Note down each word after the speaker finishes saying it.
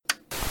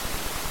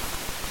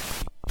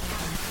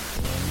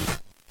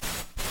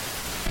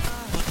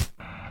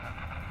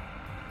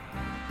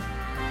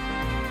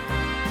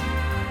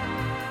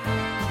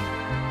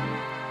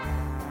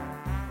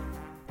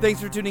Thanks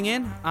for tuning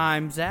in.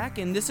 I'm Zach,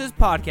 and this is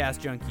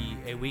Podcast Junkie,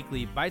 a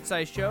weekly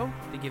bite-sized show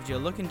that gives you a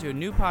look into a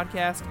new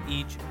podcast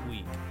each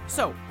week.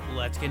 So,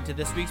 let's get into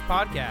this week's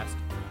podcast.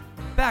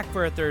 Back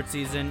for a third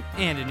season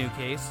and a new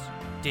case,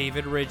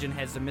 David Ridgen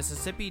heads to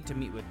Mississippi to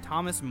meet with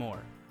Thomas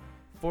Moore,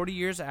 40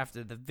 years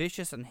after the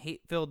vicious and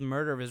hate-filled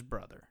murder of his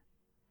brother.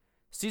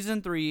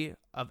 Season 3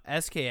 of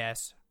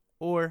SKS,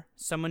 or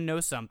Someone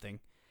Knows Something,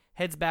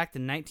 heads back to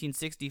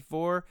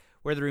 1964,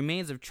 where the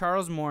remains of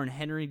Charles Moore and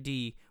Henry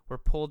Dee were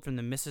pulled from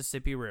the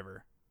Mississippi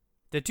River.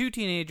 The two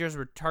teenagers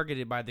were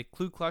targeted by the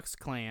Ku Klux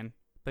Klan,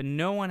 but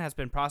no one has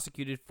been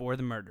prosecuted for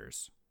the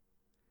murders.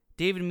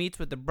 David meets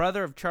with the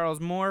brother of Charles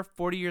Moore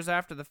 40 years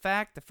after the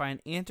fact to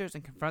find answers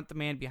and confront the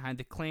man behind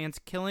the Klan's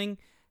killing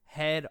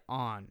head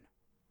on.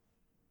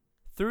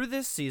 Through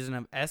this season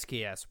of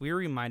SKS, we are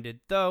reminded,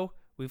 though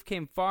we've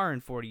came far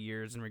in 40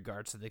 years in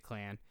regards to the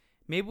Klan,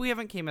 maybe we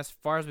haven't came as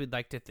far as we'd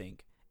like to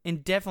think,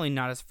 and definitely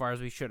not as far as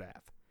we should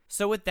have.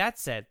 So with that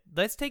said,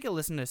 let's take a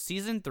listen to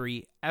Season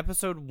 3,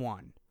 Episode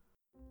 1.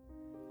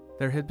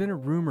 There had been a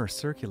rumor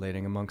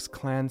circulating amongst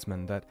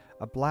Klansmen that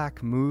a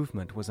black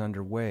movement was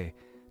underway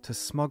to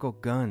smuggle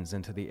guns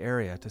into the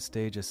area to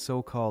stage a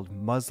so-called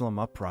Muslim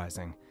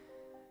uprising.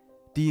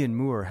 Dee and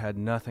Moore had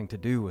nothing to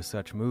do with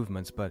such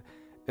movements, but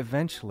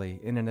eventually,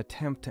 in an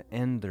attempt to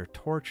end their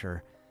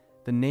torture,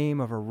 the name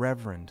of a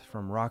reverend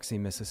from Roxy,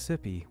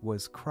 Mississippi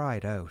was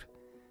cried out.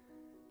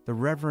 The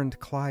Reverend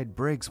Clyde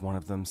Briggs, one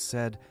of them,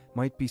 said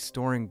might be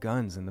storing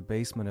guns in the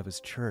basement of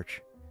his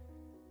church.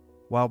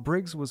 While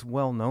Briggs was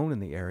well known in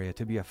the area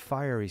to be a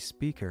fiery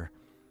speaker,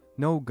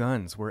 no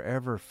guns were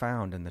ever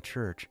found in the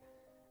church,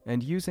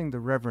 and using the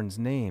Reverend's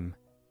name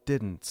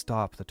didn't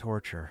stop the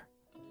torture.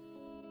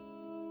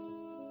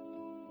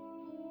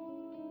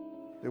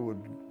 They were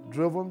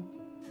driven,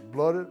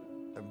 blooded,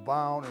 and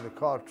bound in a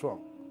car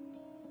trunk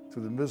to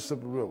the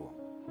Mississippi River.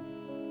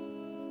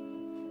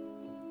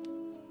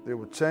 They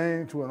were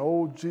chained to an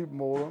old Jeep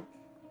motor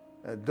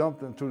and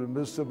dumped into the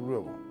Mississippi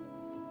River.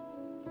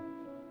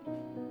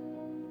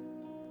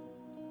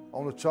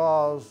 Only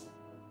Charles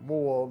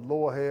Moore's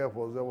lower half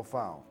was ever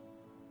found.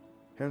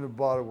 Henry's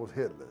body was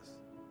headless.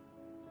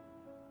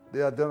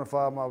 They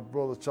identified my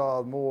brother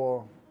Charles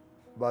Moore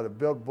by the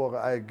belt buckle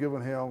I had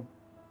given him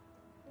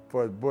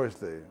for his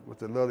birthday with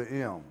the letter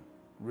M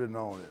written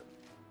on it.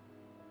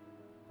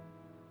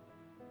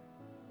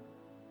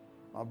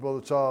 My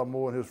brother Charles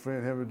Moore and his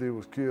friend Henry Dee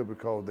was killed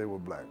because they were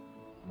black.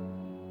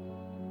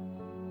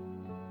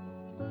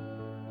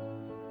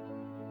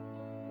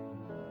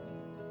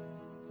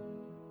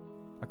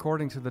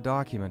 According to the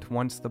document,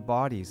 once the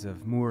bodies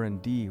of Moore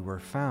and Dee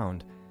were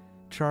found,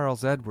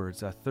 Charles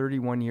Edwards, a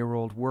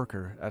 31-year-old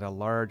worker at a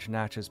large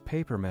Natchez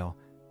paper mill,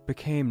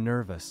 became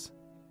nervous.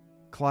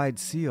 Clyde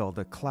Seal,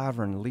 the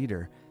Clavern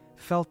leader,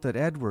 felt that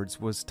Edwards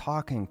was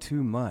talking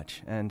too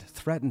much and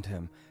threatened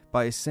him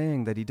by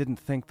saying that he didn't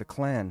think the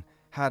Klan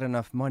had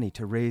enough money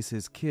to raise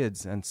his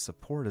kids and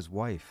support his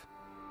wife.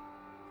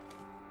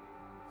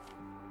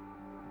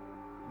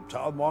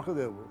 Charles Marcus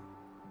Edwards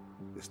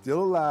is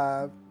still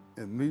alive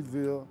in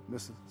Meadville,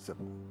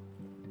 Mississippi.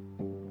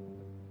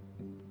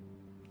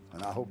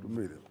 And I hope to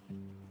meet him.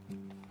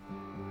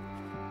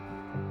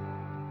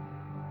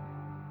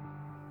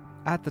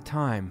 At the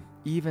time,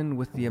 even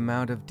with the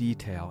amount of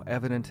detail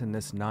evident in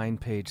this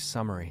 9-page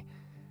summary,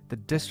 the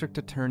District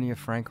Attorney of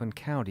Franklin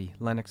County,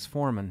 Lennox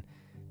Foreman,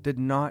 did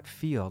not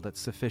feel that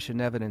sufficient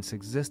evidence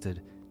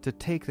existed to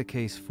take the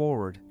case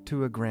forward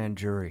to a grand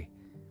jury.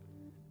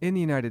 In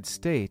the United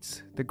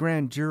States, the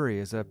grand jury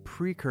is a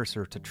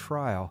precursor to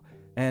trial,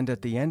 and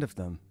at the end of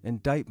them,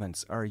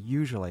 indictments are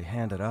usually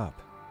handed up.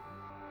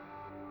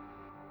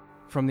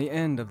 From the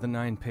end of the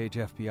 9-page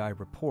FBI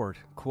report,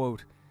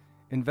 quote,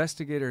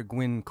 Investigator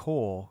Gwynn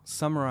Cole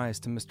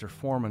summarized to Mr.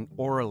 Foreman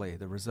orally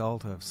the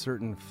result of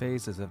certain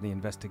phases of the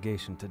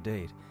investigation to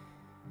date.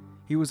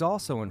 He was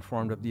also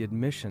informed of the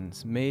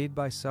admissions made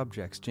by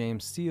subjects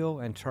James Seal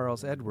and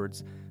Charles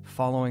Edwards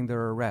following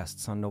their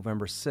arrests on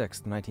November 6,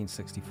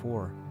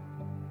 1964.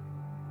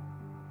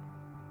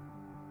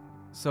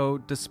 So,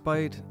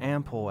 despite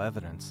ample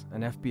evidence,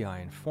 an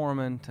FBI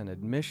informant, and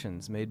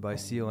admissions made by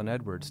Seal and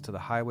Edwards to the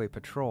Highway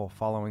Patrol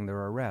following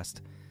their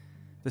arrest,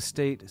 the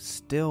state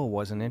still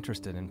wasn't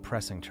interested in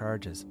pressing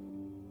charges.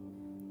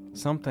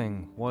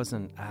 Something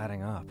wasn't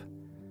adding up.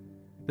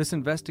 This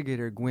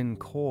investigator, Gwynn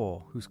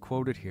Cole, who's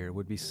quoted here,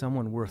 would be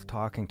someone worth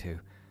talking to,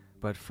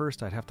 but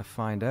first I'd have to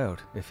find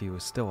out if he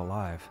was still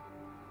alive.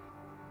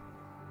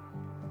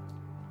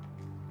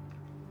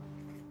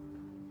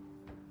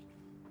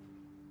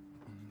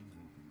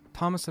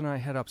 Thomas and I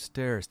head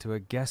upstairs to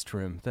a guest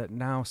room that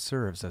now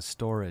serves as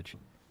storage.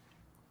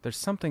 There's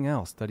something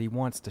else that he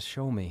wants to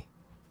show me.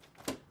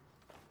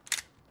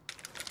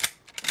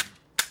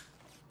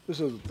 This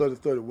is a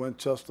 30-30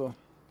 Winchester.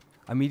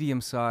 A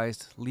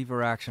medium-sized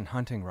lever-action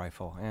hunting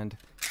rifle, and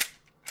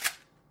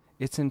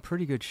it's in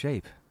pretty good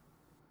shape.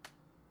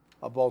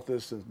 I bought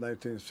this since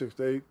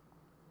 1968.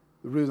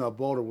 The reason I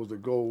bought it was to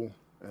go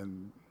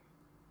and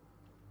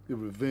get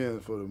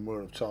revenge for the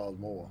murder of Charles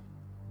Moore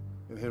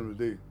and Henry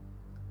Dee.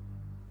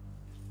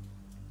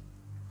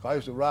 I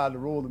used to ride the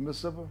road in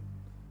Mississippi.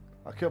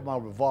 I kept my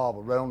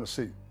revolver right on the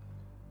seat,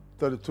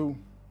 32.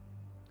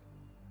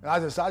 And I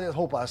just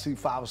hope I see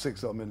 5 or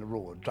 6 of them in the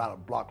road trying to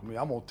block me.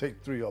 I'm gonna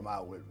take 3 of them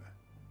out with me.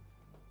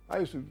 I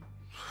used to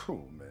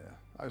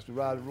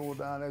ride the road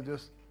down there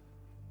just,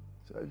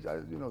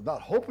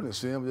 not hoping to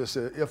see him, just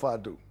say, if I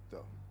do.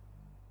 So.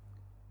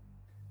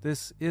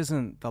 This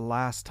isn't the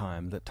last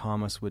time that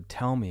Thomas would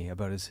tell me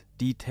about his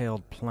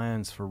detailed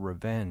plans for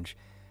revenge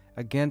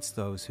against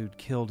those who'd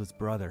killed his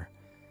brother.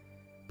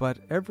 But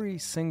every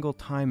single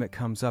time it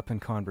comes up in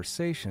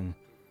conversation,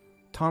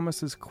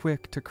 Thomas is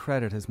quick to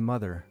credit his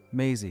mother,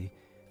 Maisie,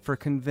 for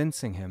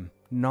convincing him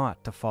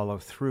not to follow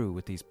through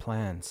with these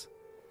plans.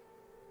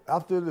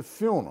 After the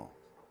funeral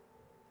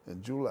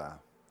in July,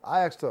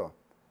 I asked her,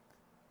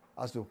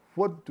 I said,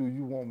 what do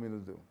you want me to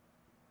do?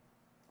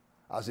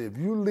 I said, if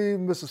you leave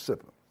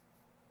Mississippi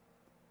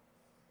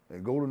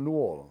and go to New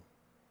Orleans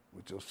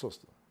with your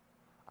sister,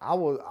 I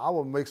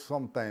will make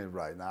some things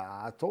right.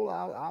 Now, I told her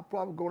I'll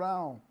probably go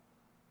down.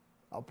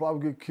 I'll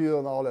probably get killed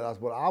and all that,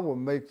 but I will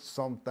make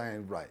some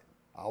things right.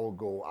 I will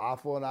go eye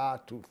for an eye,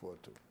 tooth for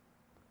a tooth.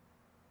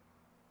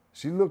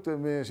 She looked at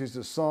me and she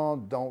said,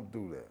 son, don't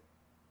do that.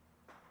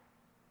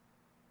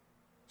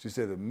 She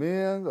said, the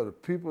men or the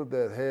people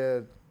that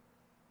had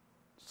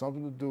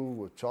something to do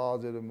with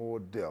Charles Eddie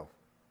Moore's death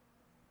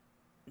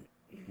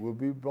will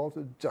be brought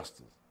to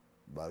justice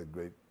by the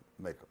great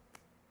Maker.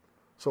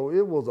 So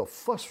it was a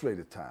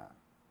frustrated time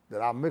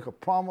that I make a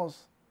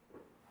promise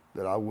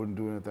that I wouldn't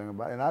do anything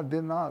about it, and I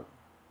did not.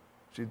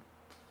 She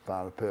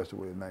finally passed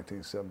away in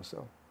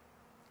 1977.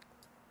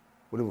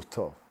 But it was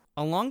tough.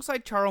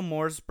 Alongside Charles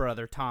Moore's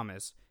brother,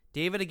 Thomas,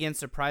 David again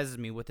surprises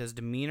me with his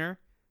demeanor,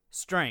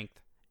 strength,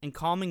 and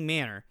calming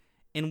manner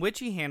in which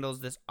he handles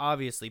this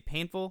obviously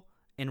painful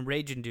and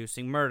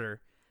rage-inducing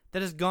murder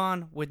that has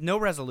gone with no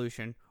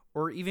resolution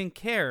or even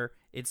care,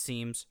 it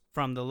seems,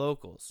 from the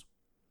locals.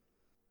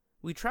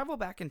 We travel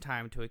back in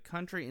time to a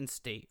country and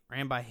state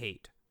ran by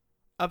hate,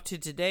 up to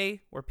today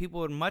where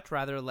people would much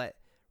rather let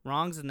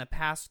wrongs in the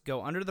past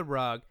go under the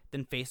rug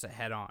than face it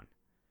head-on.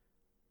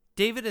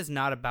 David is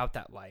not about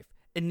that life,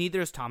 and neither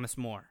is Thomas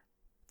Moore.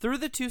 Through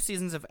the 2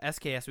 seasons of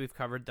SKS we've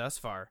covered thus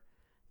far,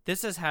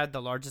 this has had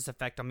the largest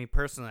effect on me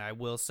personally, I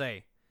will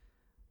say.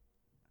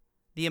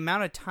 The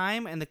amount of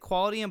time and the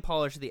quality and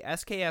polish the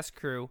SKS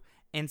crew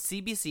and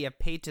CBC have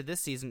paid to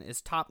this season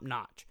is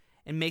top-notch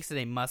and makes it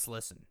a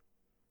must-listen.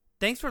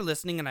 Thanks for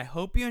listening, and I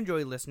hope you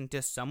enjoy listening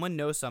to Someone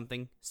Knows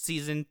Something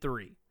Season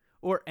 3,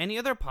 or any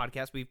other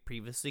podcast we've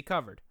previously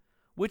covered,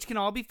 which can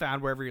all be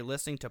found wherever you're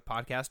listening to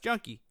Podcast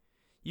Junkie.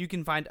 You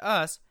can find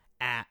us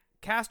at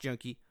Cast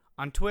Junkie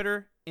on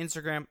Twitter,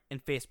 Instagram,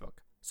 and Facebook,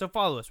 so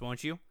follow us,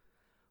 won't you?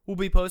 We'll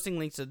be posting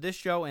links to this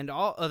show and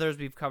all others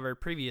we've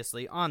covered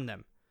previously on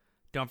them.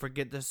 Don't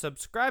forget to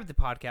subscribe to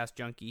Podcast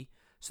Junkie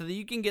so that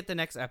you can get the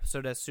next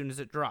episode as soon as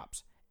it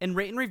drops, and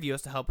rate and review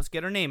us to help us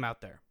get our name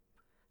out there.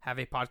 Have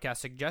a podcast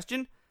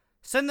suggestion?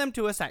 Send them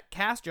to us at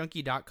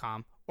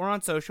castjunkie.com or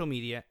on social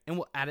media, and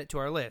we'll add it to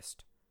our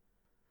list.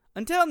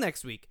 Until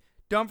next week,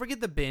 don't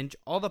forget to binge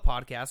all the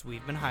podcasts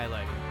we've been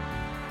highlighting.